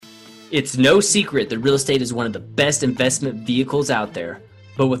It's no secret that real estate is one of the best investment vehicles out there.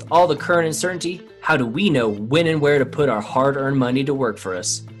 But with all the current uncertainty, how do we know when and where to put our hard-earned money to work for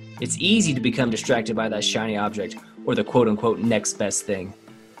us? It's easy to become distracted by that shiny object or the quote-unquote next best thing.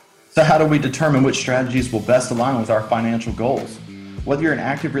 So how do we determine which strategies will best align with our financial goals? Whether you're an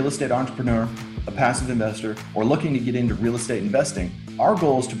active real estate entrepreneur, a passive investor, or looking to get into real estate investing, our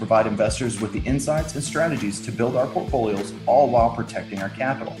goal is to provide investors with the insights and strategies to build our portfolios, all while protecting our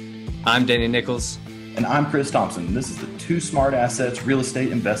capital. I'm Danny Nichols. And I'm Chris Thompson. This is the Two Smart Assets Real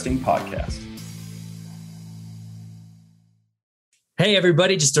Estate Investing Podcast. Hey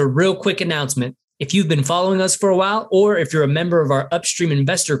everybody, just a real quick announcement. If you've been following us for a while, or if you're a member of our Upstream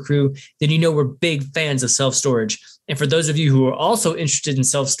Investor crew, then you know we're big fans of self-storage. And for those of you who are also interested in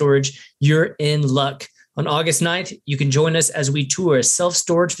self-storage, you're in luck. On August 9th, you can join us as we tour a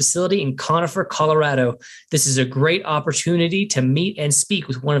self-storage facility in Conifer, Colorado. This is a great opportunity to meet and speak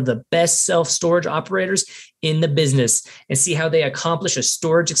with one of the best self-storage operators in the business and see how they accomplish a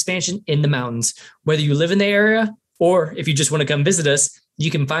storage expansion in the mountains. Whether you live in the area or if you just want to come visit us, you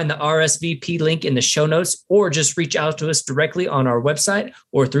can find the RSVP link in the show notes or just reach out to us directly on our website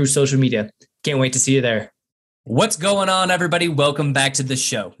or through social media. Can't wait to see you there. What's going on, everybody? Welcome back to the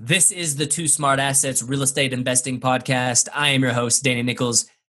show. This is the Two Smart Assets Real Estate Investing Podcast. I am your host, Danny Nichols,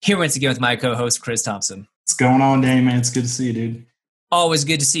 here once again with my co-host, Chris Thompson. What's going on, Danny, man? It's good to see you, dude. Always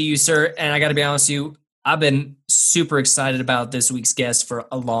good to see you, sir. And I got to be honest with you, I've been super excited about this week's guest for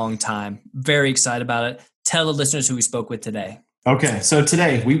a long time. Very excited about it. Tell the listeners who we spoke with today. Okay, so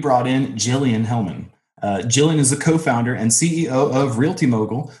today we brought in Jillian Hellman. Jillian is the co-founder and CEO of Realty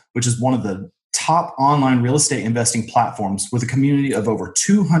Mogul, which is one of the top online real estate investing platforms with a community of over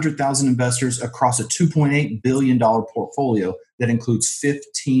 200,000 investors across a $2.8 billion portfolio that includes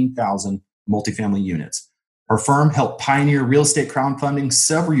 15,000 multifamily units. Her firm helped pioneer real estate crowdfunding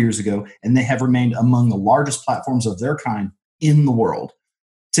several years ago, and they have remained among the largest platforms of their kind in the world.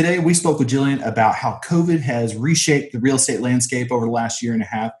 Today, we spoke with Jillian about how COVID has reshaped the real estate landscape over the last year and a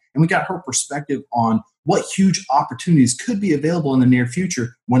half, and we got her perspective on what huge opportunities could be available in the near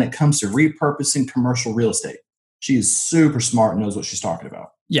future when it comes to repurposing commercial real estate. She is super smart and knows what she's talking about.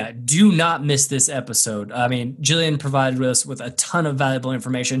 Yeah, do not miss this episode. I mean, Jillian provided us with a ton of valuable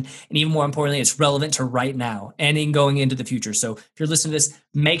information, and even more importantly, it's relevant to right now and in going into the future. So if you're listening to this,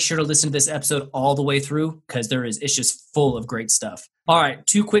 make sure to listen to this episode all the way through because it's just full of great stuff. All right,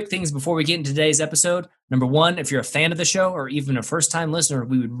 two quick things before we get into today's episode. Number one, if you're a fan of the show or even a first-time listener,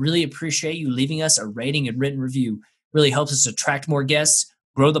 we would really appreciate you leaving us a rating and written review. Really helps us attract more guests,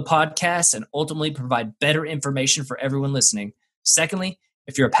 grow the podcast, and ultimately provide better information for everyone listening. Secondly,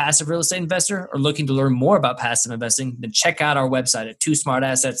 if you're a passive real estate investor or looking to learn more about passive investing, then check out our website at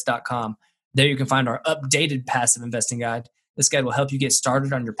twosmartassets.com. There you can find our updated passive investing guide. This guide will help you get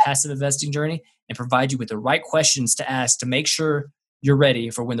started on your passive investing journey and provide you with the right questions to ask to make sure you're ready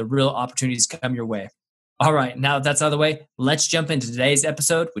for when the real opportunities come your way. All right, now that that's out of the way, let's jump into today's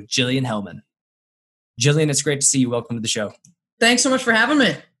episode with Jillian Hellman. Jillian, it's great to see you. Welcome to the show. Thanks so much for having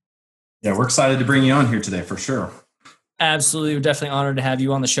me. Yeah, we're excited to bring you on here today for sure. Absolutely. We're definitely honored to have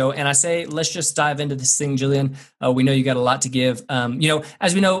you on the show. And I say, let's just dive into this thing, Jillian. We know you got a lot to give.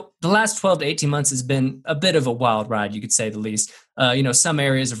 As we know, the last 12 to 18 months has been a bit of a wild ride, you could say the least. Some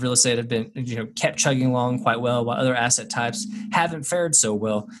areas of real estate have been, kept chugging along quite well, while other asset types haven't fared so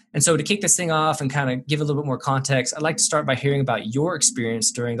well. And so to kick this thing off and kind of give a little bit more context, I'd like to start by hearing about your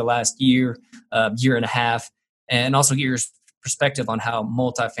experience during the last year, year and a half, and also get your perspective on how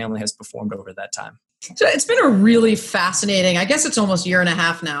multifamily has performed over that time. So it's been a really fascinating, I guess it's almost a year and a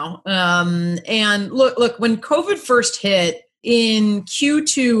half now. And look, when COVID first hit in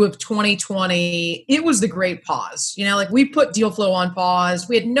Q2 of 2020, it was the great pause. We put deal flow on pause.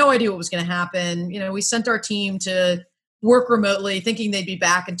 We had no idea what was going to happen. We sent our team to work remotely thinking they'd be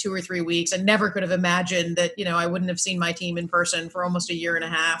back in 2 or 3 weeks. I never could have imagined that, I wouldn't have seen my team in person for almost a year and a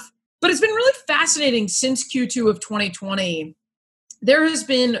half. But it's been really fascinating since Q2 of 2020. There has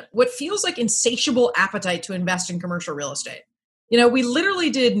been what feels like insatiable appetite to invest in commercial real estate. We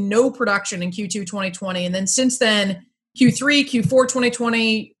literally did no production in Q2 2020. And then since then, Q3, Q4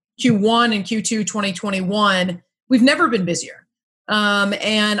 2020, Q1, and Q2 2021, we've never been busier.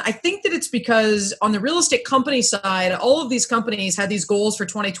 And I think that it's because on the real estate company side, all of these companies had these goals for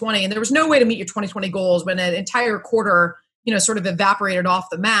 2020, and there was no way to meet your 2020 goals when an entire quarter, sort of evaporated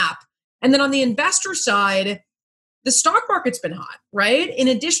off the map. And then on the investor side, the stock market's been hot, right? In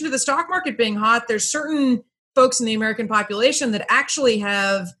addition to the stock market being hot, there's certain folks in the American population that actually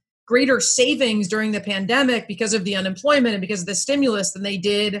have greater savings during the pandemic because of the unemployment and because of the stimulus than they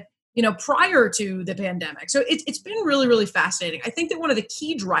did prior to the pandemic. So it's been really, really fascinating. I think that one of the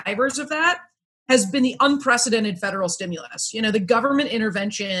key drivers of that has been the unprecedented federal stimulus. The government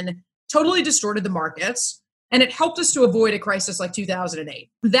intervention totally distorted the markets, and it helped us to avoid a crisis like 2008.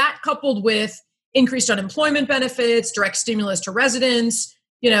 That, coupled with increased unemployment benefits, direct stimulus to residents,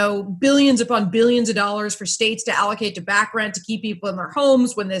 billions upon billions of dollars for states to allocate to back rent to keep people in their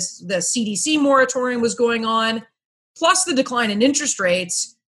homes when the CDC moratorium was going on, plus the decline in interest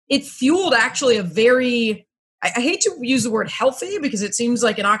rates, it fueled actually a very, I hate to use the word healthy because it seems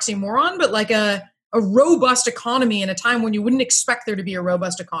like an oxymoron, but like a robust economy in a time when you wouldn't expect there to be a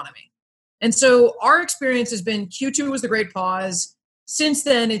robust economy. And so our experience has been Q2 was the great pause. Since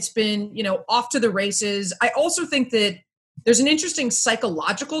then, it's been, off to the races. I also think that there's an interesting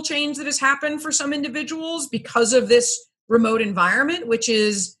psychological change that has happened for some individuals because of this remote environment, which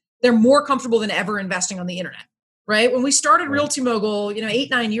is they're more comfortable than ever investing on the internet, right? When we started Realty Mogul,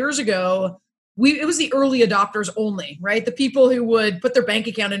 8-9 years ago, it was the early adopters only, right? The people who would put their bank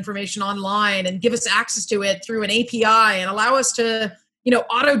account information online and give us access to it through an API and allow us to,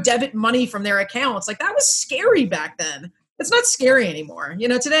 auto debit money from their accounts. Like that was scary back then. It's not scary anymore.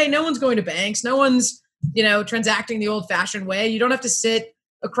 Today, no one's going to banks. No one's, transacting the old fashioned way. You don't have to sit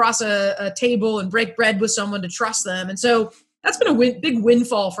across a table and break bread with someone to trust them. And so that's been a big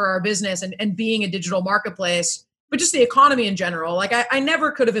windfall for our business and being a digital marketplace, but just the economy in general. Like I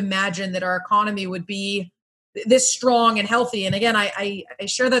never could have imagined that our economy would be this strong and healthy. And again, I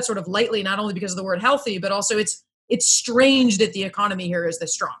share that sort of lightly, not only because of the word healthy, but also it's strange that the economy here is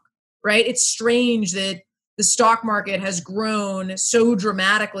this strong, right? It's strange that the stock market has grown so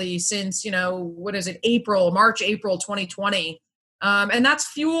dramatically since, March, April 2020. And that's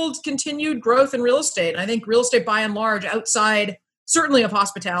fueled continued growth in real estate. And I think real estate by and large, outside certainly of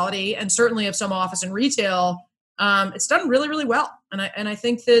hospitality and certainly of some office and retail, it's done really, really well. And I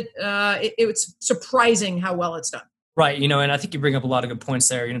think that it's surprising how well it's done. Right. And I think you bring up a lot of good points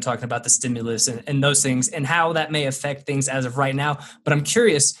there, talking about the stimulus and those things and how that may affect things as of right now. But I'm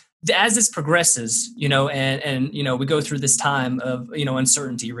curious, as this progresses, and we go through this time of,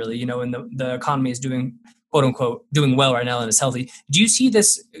 uncertainty really, and the economy is doing, quote unquote, doing well right now and is healthy. Do you see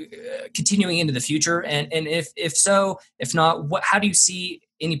this continuing into the future? And if so, if not, how do you see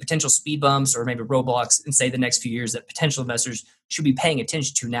any potential speed bumps or maybe roadblocks in, say, the next few years that potential investors should be paying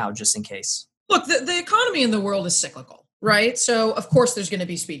attention to now, just in case? Look, the economy in the world is cyclical, right? So, of course, there's going to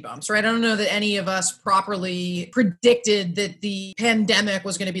be speed bumps, right? I don't know that any of us properly predicted that the pandemic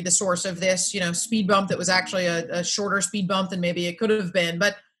was going to be the source of this, speed bump that was actually a shorter speed bump than maybe it could have been.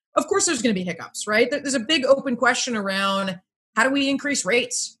 But, of course, there's going to be hiccups, right? There's a big open question around how do we increase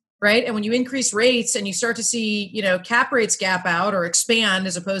rates, right? And when you increase rates and you start to see, cap rates gap out or expand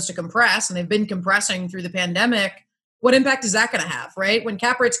as opposed to compress, and they've been compressing through the pandemic, what impact is that going to have, right? When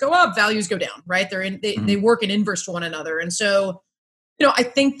cap rates go up, values go down, right? They work in inverse to one another. And so, I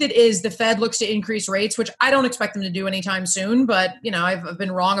think that as the Fed looks to increase rates, which I don't expect them to do anytime soon, but, I've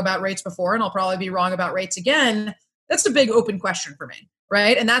been wrong about rates before and I'll probably be wrong about rates again. That's the big open question for me,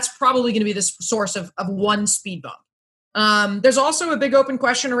 right? And that's probably going to be the source of one speed bump. There's also a big open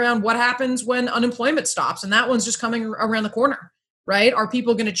question around what happens when unemployment stops. And that one's just coming around the corner. Right? Are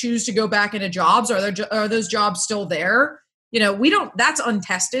people going to choose to go back into jobs? Are those jobs still there? That's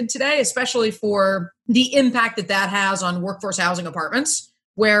untested today, especially for the impact that has on workforce housing apartments,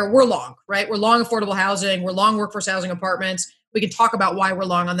 where we're long, right? We're long affordable housing. We're long workforce housing apartments. We can talk about why we're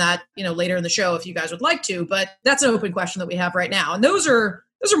long on that, later in the show if you guys would like to, but that's an open question that we have right now. And those are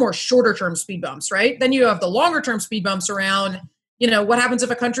more shorter term speed bumps, right? Then you have the longer term speed bumps around what happens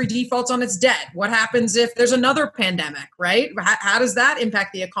if a country defaults on its debt? What happens if there's another pandemic, right? How does that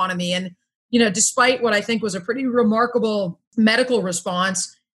impact the economy? And, despite what I think was a pretty remarkable medical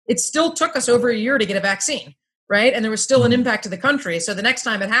response, it still took us over a year to get a vaccine, right? And there was still an impact to the country. So the next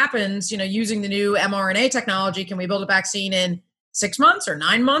time it happens, using the new mRNA technology, can we build a vaccine in 6 months or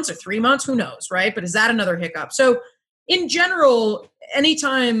 9 months or 3 months? Who knows, right? But is that another hiccup? So in general,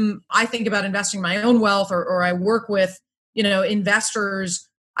 anytime I think about investing my own wealth or I work with investors,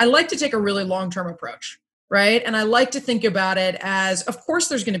 I like to take a really long-term approach, right? And I like to think about it as, of course,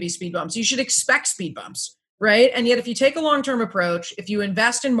 there's going to be speed bumps. You should expect speed bumps, right? And yet if you take a long-term approach, if you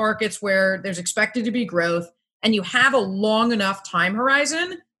invest in markets where there's expected to be growth and you have a long enough time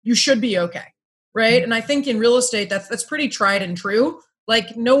horizon, you should be okay, right? And I think in real estate, that's pretty tried and true.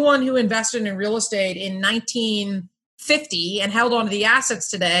 Like no one who invested in real estate in 1950 and held on to the assets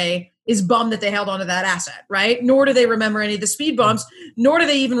today is bummed that they held onto that asset, right? Nor do they remember any of the speed bumps, nor do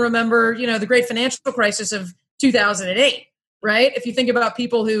they even remember, the great financial crisis of 2008, right? If you think about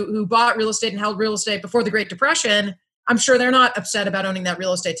people who bought real estate and held real estate before the Great Depression, I'm sure they're not upset about owning that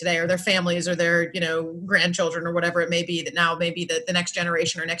real estate today, or their families or their, grandchildren or whatever it may be, that now may be the next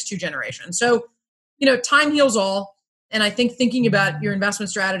generation or next two generations. So, time heals all. And I think thinking about your investment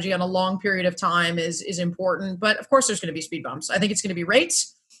strategy on a long period of time is important. But of course, there's going to be speed bumps. I think it's going to be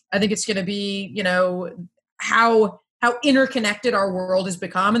rates. I think it's going to be, how interconnected our world has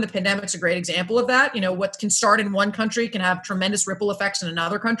become. And the pandemic's a great example of that. What can start in one country can have tremendous ripple effects in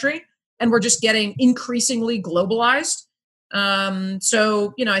another country. And we're just getting increasingly globalized.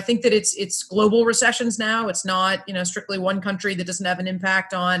 So, I think that it's global recessions now. It's not, strictly one country that doesn't have an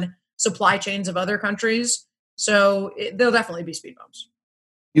impact on supply chains of other countries. So there'll definitely be speed bumps.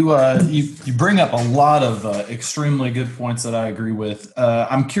 You bring up a lot of extremely good points that I agree with.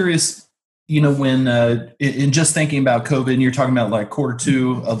 I'm curious, when in just thinking about COVID, and you're talking about like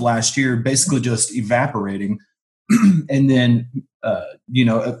Q2 of last year, basically just evaporating, and then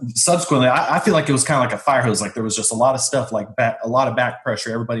subsequently, I feel like it was kind of like a fire hose. Like there was just a lot of stuff, like a lot of back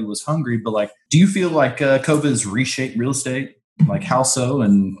pressure. Everybody was hungry, but like, do you feel like COVID has reshaped real estate? Like how so?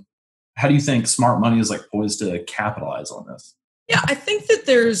 And how do you think smart money is like poised to capitalize on this? Yeah, I think that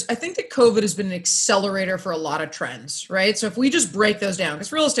COVID has been an accelerator for a lot of trends, right? So if we just break those down,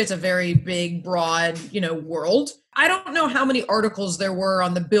 because real estate's a very big, broad, world. I don't know how many articles there were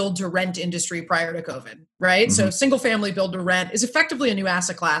on the build to rent industry prior to COVID, right? Mm-hmm. So single family build to rent is effectively a new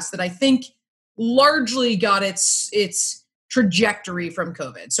asset class that I think largely got its trajectory from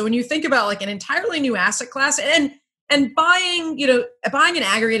COVID. So when you think about like an entirely new asset class and buying and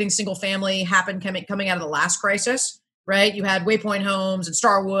aggregating single family happened coming out of the last crisis, right? You had Waypoint Homes and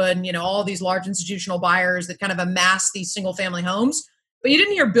Starwood and, all these large institutional buyers that kind of amassed these single family homes, but you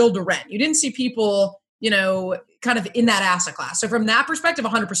didn't hear build to rent. You didn't see people, kind of in that asset class. So from that perspective,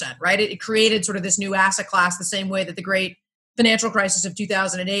 100%, right? It created sort of this new asset class the same way that the great financial crisis of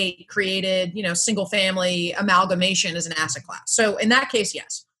 2008 created, single family amalgamation as an asset class. So in that case,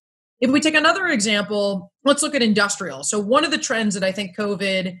 yes. If we take another example, let's look at industrial. So one of the trends that I think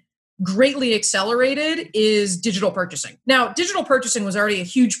COVID greatly accelerated is digital purchasing. Now, digital purchasing was already a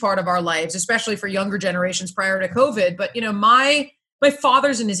huge part of our lives, especially for younger generations prior to COVID. But, my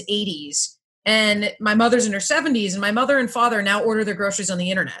father's in his 80s and my mother's in her 70s, and my mother and father now order their groceries on the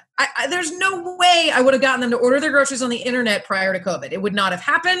internet. There's no way I would have gotten them to order their groceries on the internet prior to COVID. It would not have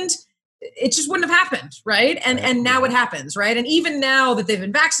happened. It just wouldn't have happened, right? And now it happens, right? And even now that they've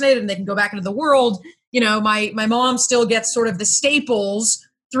been vaccinated and they can go back into the world, my mom still gets sort of the staples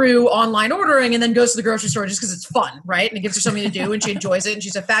through online ordering and then goes to the grocery store just because it's fun, right? And it gives her something to do and she enjoys it and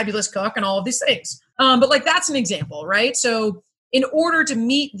she's a fabulous cook and all of these things. But like that's an example, right? So in order to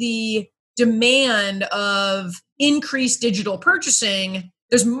meet the demand of increased digital purchasing,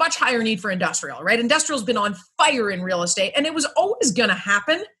 there's much higher need for industrial, right? Industrial's been on fire in real estate and it was always going to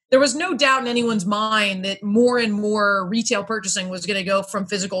happen. There was no doubt in anyone's mind that more and more retail purchasing was going to go from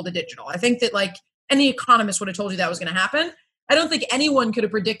physical to digital. I think that like any economist would have told you that was going to happen. I don't think anyone could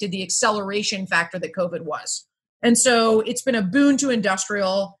have predicted the acceleration factor that COVID was. And so it's been a boon to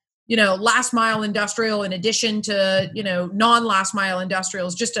industrial, last mile industrial in addition to, non-last mile industrial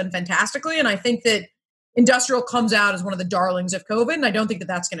has just done fantastically. And I think that industrial comes out as one of the darlings of COVID. And I don't think that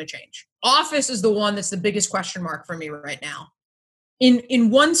that's going to change. Office is the one that's the biggest question mark for me right now. In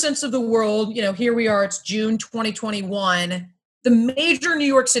one sense of the world, here we are, it's June 2021. The major New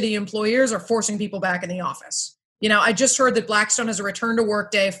York City employers are forcing people back in the office. I just heard that Blackstone has a return to work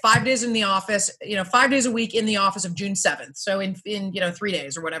day, 5 days in the office, 5 days a week in the office of June 7th. So in 3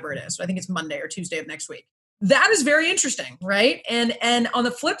 days or whatever it is. So I think it's Monday or Tuesday of next week. That is very interesting, right? And on the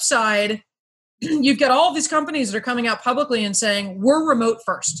flip side, you've got all of these companies that are coming out publicly and saying, we're remote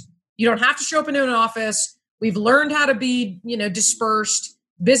first. You don't have to show up into an office. We've learned how to be, dispersed.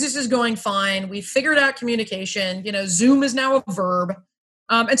 Business is going fine. We've figured out communication. Zoom is now a verb.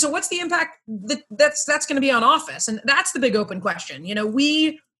 And so what's the impact that's going to be on office? And that's the big open question.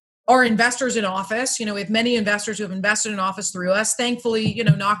 We are investors in office. We have many investors who have invested in office through us. Thankfully,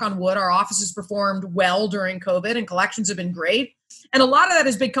 knock on wood, our office has performed well during COVID and collections have been great. And a lot of that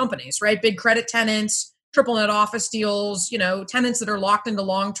is big companies, right? Big credit tenants, triple net office deals, tenants that are locked into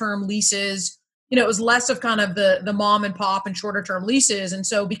long-term leases. It was less of kind of the mom and pop and shorter term leases. And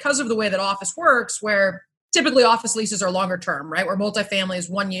so because of the way that office works, where typically office leases are longer term, right? Where multifamily is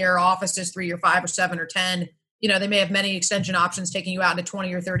 1 year, office is 3 or 5 or 7 or 10. They may have many extension options taking you out into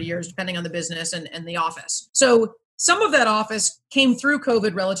 20 or 30 years, depending on the business and the office. So some of that office came through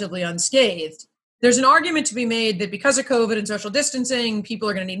COVID relatively unscathed. There's an argument to be made that because of COVID and social distancing, people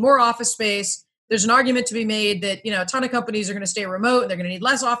are going to need more office space. There's an argument to be made that, a ton of companies are going to stay remote and they're going to need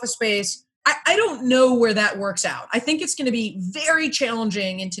less office space. I don't know where that works out. I think it's going to be very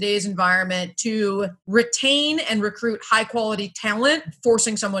challenging in today's environment to retain and recruit high quality talent,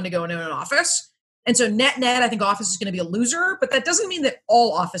 forcing someone to go into an office. And so net, I think office is going to be a loser, but that doesn't mean that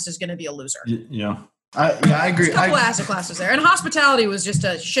all office is going to be a loser. Yeah. I agree. There's a couple asset classes there. And hospitality was just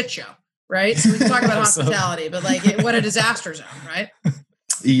a shit show, right? So we can talk about hospitality, but what a disaster zone, right?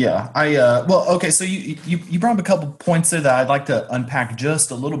 Yeah. So you brought up a couple points there that I'd like to unpack just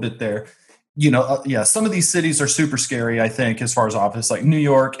a little bit there. Some of these cities are super scary, I think, as far as office, like New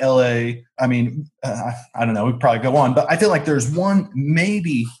York, LA. I mean, I don't know, we could probably go on, but I feel like there's one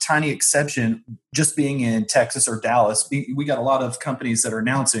maybe tiny exception, just being in Texas or Dallas. We got a lot of companies that are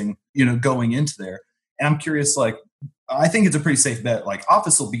announcing, going into there. And I'm curious, I think it's a pretty safe bet. Like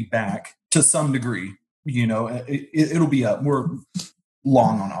office will be back to some degree, it'll be up. We're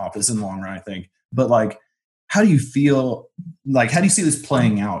long on office in the long run, I think. But how do you feel? How do you see this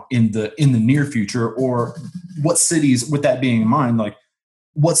playing out in the near future, or what cities? With that being in mind,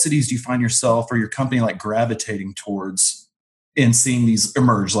 what cities do you find yourself or your company gravitating towards and seeing these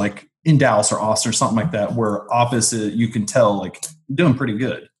emerge, like in Dallas or Austin or something like that, where office you can tell doing pretty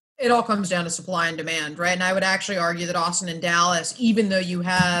good? It all comes down to supply and demand, right? And I would actually argue that Austin and Dallas, even though you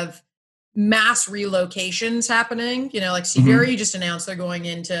have mass relocations happening, CBRE just announced they're going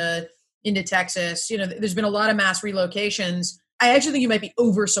into Texas. There's been a lot of mass relocations. I actually think you might be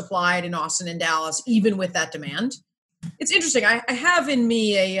oversupplied in Austin and Dallas, even with that demand. It's interesting. I have in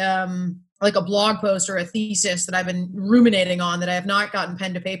me a blog post or a thesis that I've been ruminating on that I have not gotten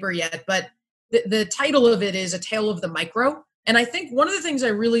pen to paper yet, but the title of it is A Tale of the Micro. And I think one of the things I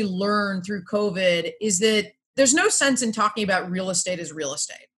really learned through COVID is that there's no sense in talking about real estate as real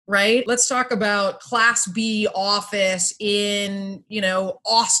estate. Right? Let's talk about Class B office in,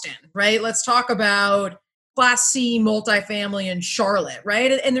 Austin, right? Let's talk about Class C multifamily in Charlotte,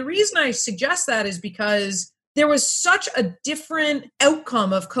 right? And the reason I suggest that is because there was such a different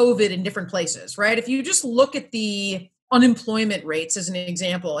outcome of COVID in different places, right? If you just look at the unemployment rates as an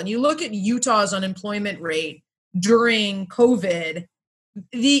example, and you look at Utah's unemployment rate during COVID,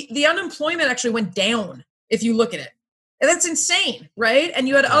 the unemployment actually went down if you look at it. And that's insane, right? And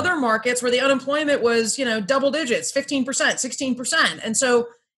you had other markets where the unemployment was, double digits, 15%, 16%. And so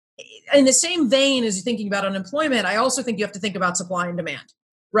in the same vein as you're thinking about unemployment, I also think you have to think about supply and demand,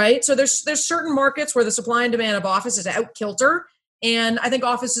 right? So there's certain markets where the supply and demand of office is out kilter, and I think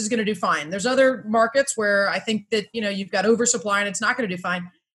office is going to do fine. There's other markets where I think that, you've got oversupply and it's not going to do fine.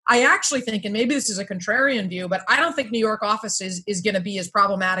 I actually think, and maybe this is a contrarian view, but I don't think New York office is going to be as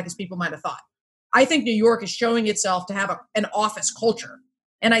problematic as people might have thought. I think New York is showing itself to have an office culture.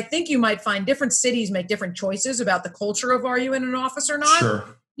 And I think you might find different cities make different choices about the culture of are you in an office or not. Sure.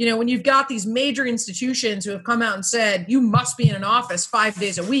 When you've got these major institutions who have come out and said, you must be in an office 5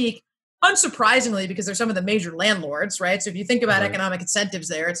 days a week, unsurprisingly, because they're some of the major landlords, right? So if you think about economic incentives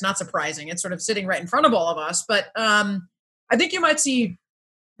there, it's not surprising. It's sort of sitting right in front of all of us. But I think you might see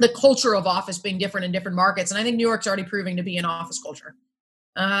the culture of office being different in different markets. And I think New York's already proving to be an office culture.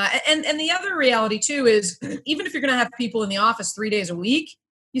 And the other reality too is even if you're going to have people in the office 3 days a week,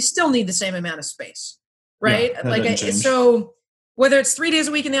 you still need the same amount of space, right? Yeah, so whether it's 3 days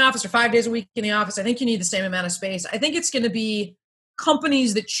a week in the office or 5 days a week in the office, I think you need the same amount of space. I think it's going to be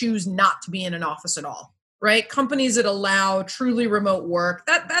companies that choose not to be in an office at all, right? Companies that allow truly remote work.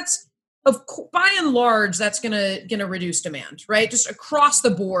 That's by and large, that's gonna reduce demand, right? Just across the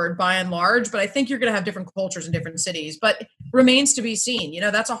board, by and large. But I think you're gonna have different cultures in different cities. But remains to be seen.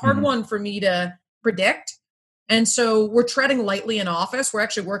 That's a hard one for me to predict. And so we're treading lightly in office. We're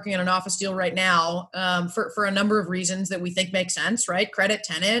actually working on an office deal right now for a number of reasons that we think make sense, right? Credit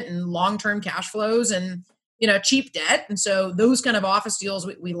tenant and long-term cash flows and cheap debt. And so those kind of office deals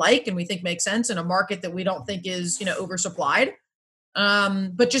we like and we think make sense in a market that we don't think is oversupplied.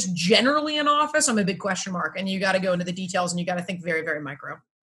 But just generally in office, I'm a big question mark, and you got to go into the details and you got to think very, very micro.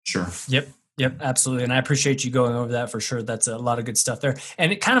 Sure. Yep, absolutely. And I appreciate you going over that for sure. That's a lot of good stuff there.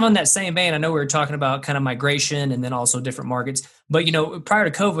 And kind of on that same vein, I know we were talking about kind of migration and then also different markets, but, prior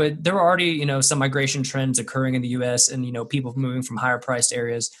to COVID, there were already, some migration trends occurring in the US and, people moving from higher priced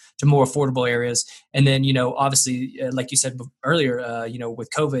areas to more affordable areas. And then, obviously, like you said earlier, with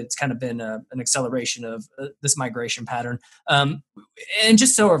COVID, it's kind of been an acceleration of this migration pattern. And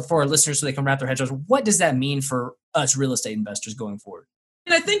just so for our listeners, so they can wrap their heads around, what does that mean for us real estate investors going forward?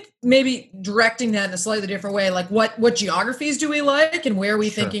 And I think maybe directing that in a slightly different way, like what geographies do we like and where are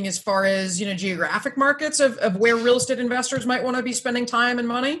we thinking as far as, geographic markets of where real estate investors might want to be spending time and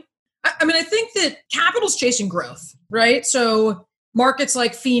money? I think that capital's chasing growth, right? So markets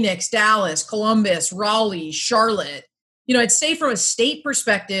like Phoenix, Dallas, Columbus, Raleigh, Charlotte, I'd say from a state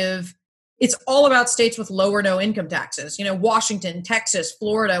perspective, it's all about states with low or no income taxes. Washington, Texas,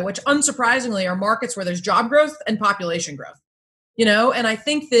 Florida, which unsurprisingly are markets where there's job growth and population growth. And I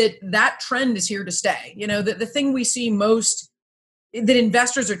think that trend is here to stay. The thing we see most that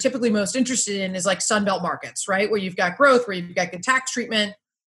investors are typically most interested in is like Sunbelt markets, right? Where you've got growth, where you've got good tax treatment.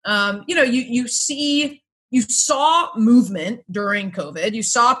 You saw movement during COVID. You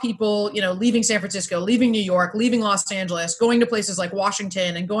saw people, leaving San Francisco, leaving New York, leaving Los Angeles, going to places like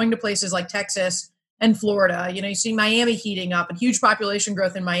Washington and going to places like Texas and Florida. You see Miami heating up and huge population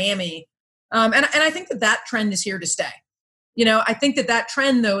growth in Miami. And I think that trend is here to stay. I think that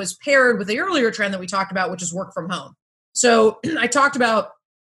trend, though, is paired with the earlier trend that we talked about, which is work from home. So I talked about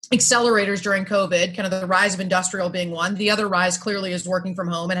accelerators during COVID, kind of the rise of industrial being one. The other rise clearly is working from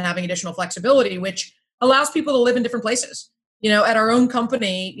home and having additional flexibility, which allows people to live in different places. At our own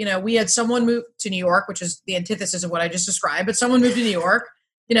company, we had someone move to New York, which is the antithesis of what I just described, but someone moved to New York,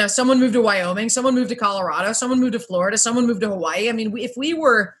 someone moved to Wyoming, someone moved to Colorado, someone moved to Florida, someone moved to Hawaii. I mean, if we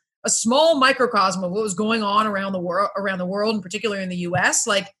were a small microcosm of what was going on around the world, and particularly in the US,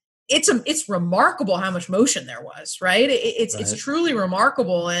 like it's remarkable how much motion there was, right? It's truly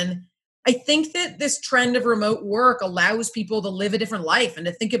remarkable. And I think that this trend of remote work allows people to live a different life and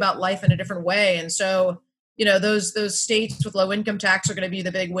to think about life in a different way. And so, those states with low income tax are going to be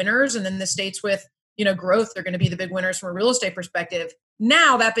the big winners. And then the states with, growth are going to be the big winners from a real estate perspective.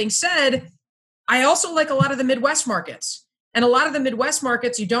 Now, that being said, I also like a lot of the Midwest markets. And a lot of the Midwest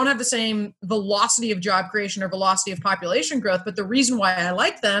markets, you don't have the same velocity of job creation or velocity of population growth. But the reason why I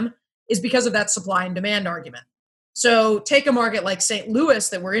like them is because of that supply and demand argument. So take a market like St. Louis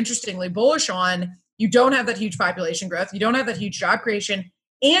that we're interestingly bullish on. You don't have that huge population growth. You don't have that huge job creation.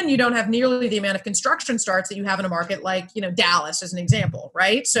 And you don't have nearly the amount of construction starts that you have in a market like, Dallas as an example,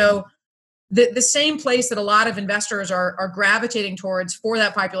 right? So the same place that a lot of investors are gravitating towards for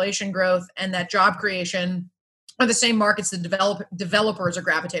that population growth and that job creation are the same markets that developers are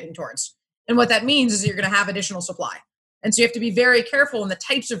gravitating towards. And what that means is that you're going to have additional supply. And so you have to be very careful in the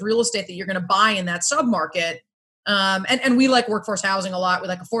types of real estate that you're going to buy in that submarket. And we like workforce housing a lot. We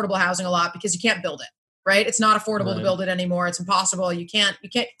like affordable housing a lot because you can't build it, right? It's not affordable to build it anymore. It's impossible. You can't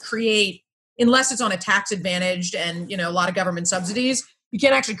create, unless it's on a tax advantaged and, a lot of government subsidies, you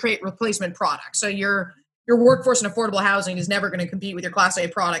can't actually create replacement products. So your workforce and affordable housing is never going to compete with your Class A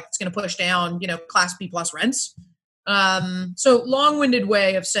product. It's going to push down, Class B plus rents. So long-winded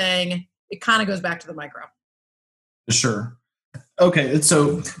way of saying it kind of goes back to the micro. Sure. Okay.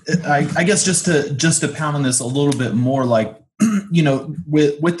 So I guess just to pound on this a little bit more, like,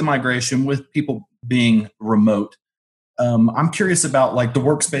 with the migration, with people being remote, I'm curious about like the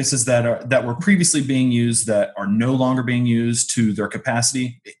workspaces that were previously being used that are no longer being used to their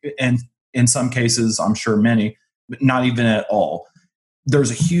capacity. And in some cases, I'm sure many, but not even at all.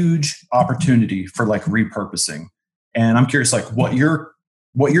 There's a huge opportunity for like repurposing. And I'm curious, like what your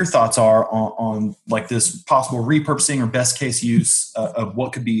thoughts are on like this possible repurposing or best case use of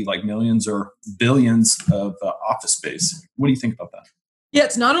what could be like millions or billions of office space. What do you think about that? Yeah,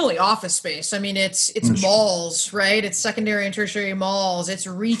 it's not only office space. I mean, it's malls, right? It's secondary and tertiary malls. It's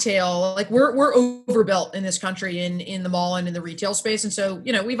retail. Like we're overbuilt in this country in the mall and in the retail space. And so,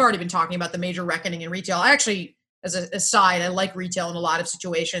 we've already been talking about the major reckoning in retail. I actually, as an aside, I like retail in a lot of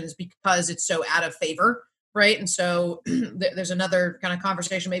situations because it's so out of favor. Right. And so there's another kind of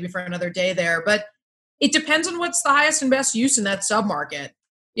conversation maybe for another day there, but it depends on what's the highest and best use in that submarket.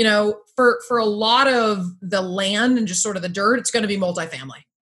 For a lot of the land and just sort of the dirt, it's going to be multifamily,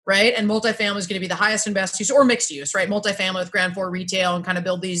 right? And multifamily is going to be the highest and best use, or mixed use, right? Multifamily with ground floor retail and kind of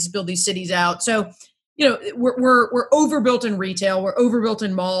build these cities out. So, we're overbuilt in retail, we're overbuilt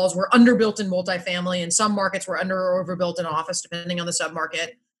in malls, we're underbuilt in multifamily. In some markets, we're under or overbuilt in office, depending on the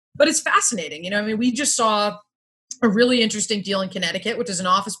submarket. But it's fascinating. We just saw a really interesting deal in Connecticut, which is an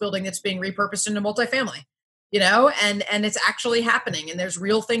office building that's being repurposed into multifamily, and it's actually happening. And there's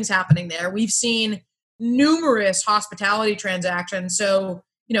real things happening there. We've seen numerous hospitality transactions. So,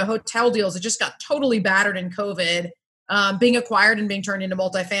 hotel deals that just got totally battered in COVID, being acquired and being turned into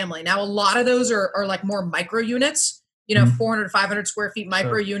multifamily. Now, a lot of those are like more micro units, 400 to 500 square feet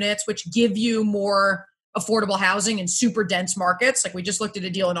micro units, which give you more affordable housing in super dense markets. Like we just looked at a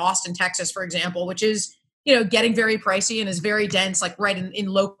deal in Austin, Texas, for example, which is, getting very pricey and is very dense, like right in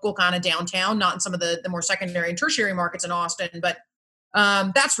local kind of downtown, not in some of the more secondary and tertiary markets in Austin. But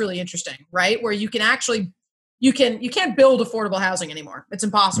that's really interesting, right? Where you can actually, you can't build affordable housing anymore. It's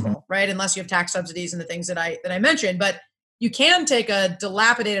impossible, right? Unless you have tax subsidies and the things that I mentioned. But you can take a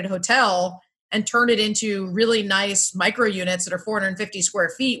dilapidated hotel and turn it into really nice micro units that are 450 square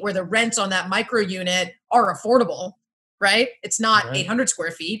feet, where the rents on that micro unit are affordable, right? It's not 800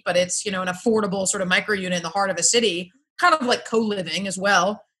 square feet, but it's, an affordable sort of micro unit in the heart of a city, kind of like co-living as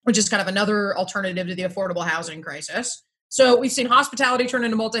well, which is kind of another alternative to the affordable housing crisis. So we've seen hospitality turn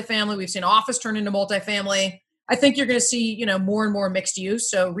into multifamily. We've seen office turn into multifamily. I think you're going to see, more and more mixed use.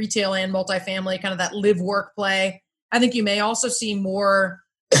 So retail and multifamily, kind of that live work play. I think you may also see more,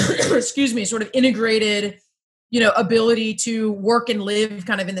 sort of integrated, ability to work and live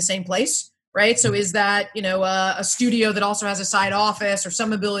kind of in the same place, right? So is that, a studio that also has a side office, or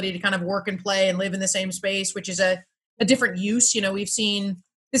some ability to kind of work and play and live in the same space, which is a different use. We've seen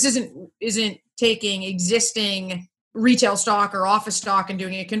this isn't taking existing retail stock or office stock and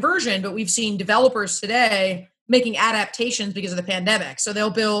doing a conversion, but we've seen developers today making adaptations because of the pandemic. So they'll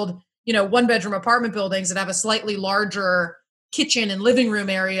build, 1-bedroom apartment buildings that have a slightly larger kitchen and living room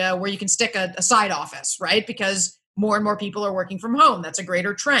area where you can stick a side office, right? Because more and more people are working from home. That's a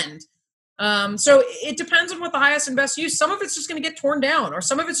greater trend. So it depends on what the highest and best use. Some of it's just going to get torn down, or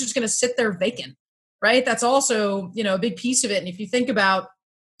some of it's just going to sit there vacant, right? That's also, a big piece of it. And if you think about,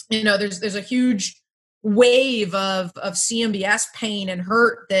 there's a huge wave of CMBS pain and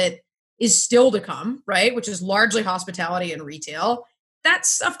hurt that is still to come, right? Which is largely hospitality and retail. That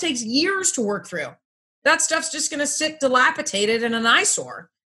stuff takes years to work through. That stuff's just going to sit dilapidated in an eyesore.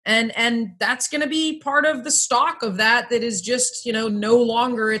 And that's going to be part of the stock of that is just, no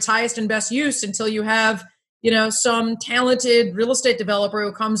longer its highest and best use until you have, some talented real estate developer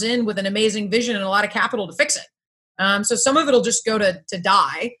who comes in with an amazing vision and a lot of capital to fix it. So some of it'll just go to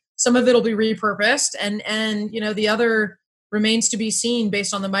die. Some of it'll be repurposed, and the other remains to be seen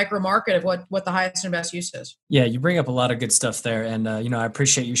based on the micro market of what the highest and best use is. Yeah, you bring up a lot of good stuff there. And, I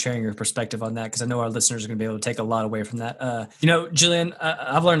appreciate you sharing your perspective on that, because I know our listeners are going to be able to take a lot away from that. Jillian,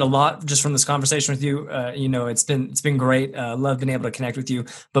 I've learned a lot just from this conversation with you. It's been great. Love being able to connect with you.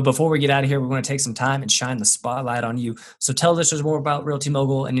 But before we get out of here, we want to take some time and shine the spotlight on you. So tell listeners more about Realty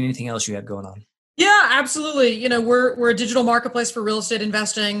Mogul and anything else you have going on. Yeah, absolutely. We're a digital marketplace for real estate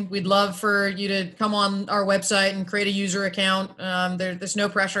investing. We'd love for you to come on our website and create a user account. There's no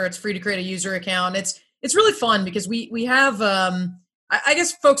pressure. It's free to create a user account. It's really fun because we have, I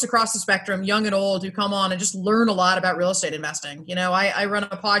guess, folks across the spectrum, young and old, who come on and just learn a lot about real estate investing. I run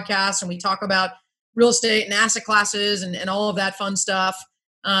a podcast and we talk about real estate and asset classes and all of that fun stuff.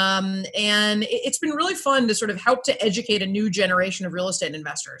 And it's been really fun to sort of help to educate a new generation of real estate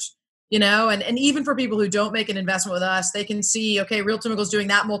investors. And even for people who don't make an investment with us, they can see, okay, Realty Mogul is doing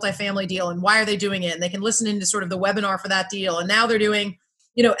that multifamily deal, and why are they doing it? And they can listen into sort of the webinar for that deal. And now they're doing,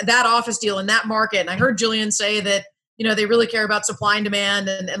 that office deal in that market. And I heard Jillian say that, they really care about supply and demand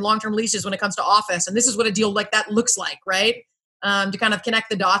and long-term leases when it comes to office. And this is what a deal like that looks like, right? To kind of connect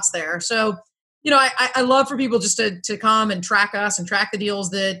the dots there. So, I love for people just to come and track us and track the deals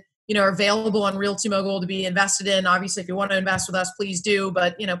that, are available on Realty Mogul to be invested in. Obviously, if you want to invest with us, please do.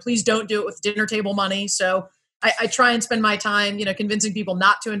 But, please don't do it with dinner table money. So I try and spend my time, convincing people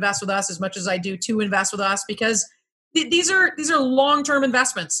not to invest with us as much as I do to invest with us, because these are long-term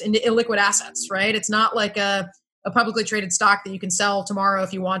investments into illiquid assets, right? It's not like a publicly traded stock that you can sell tomorrow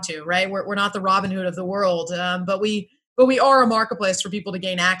if you want to, right? We're not the Robin Hood of the world, but we are a marketplace for people to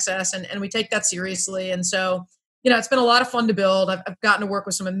gain access, and we take that seriously. And so, it's been a lot of fun to build. I've gotten to work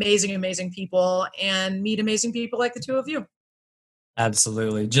with some amazing, amazing people and meet amazing people like the two of you.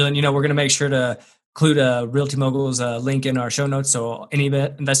 Absolutely. Jillian, we're going to make sure to include Realty Mogul's link in our show notes, so any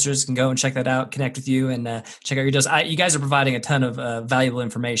investors can go and check that out, connect with you, and check out your deals. You guys are providing a ton of valuable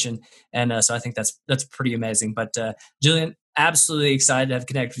information, and so I think that's pretty amazing. But Jillian, absolutely excited to have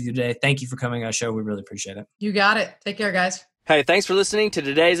connected with you today. Thank you for coming on our show. We really appreciate it. You got it. Take care, guys. Hey, thanks for listening to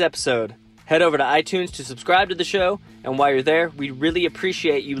today's episode. Head over to iTunes to subscribe to the show, and while you're there, we'd really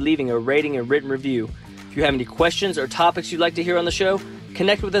appreciate you leaving a rating and written review. If you have any questions or topics you'd like to hear on the show,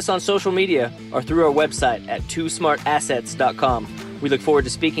 connect with us on social media or through our website at twosmartassets.com. We look forward to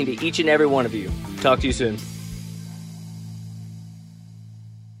speaking to each and every one of you. Talk to you soon.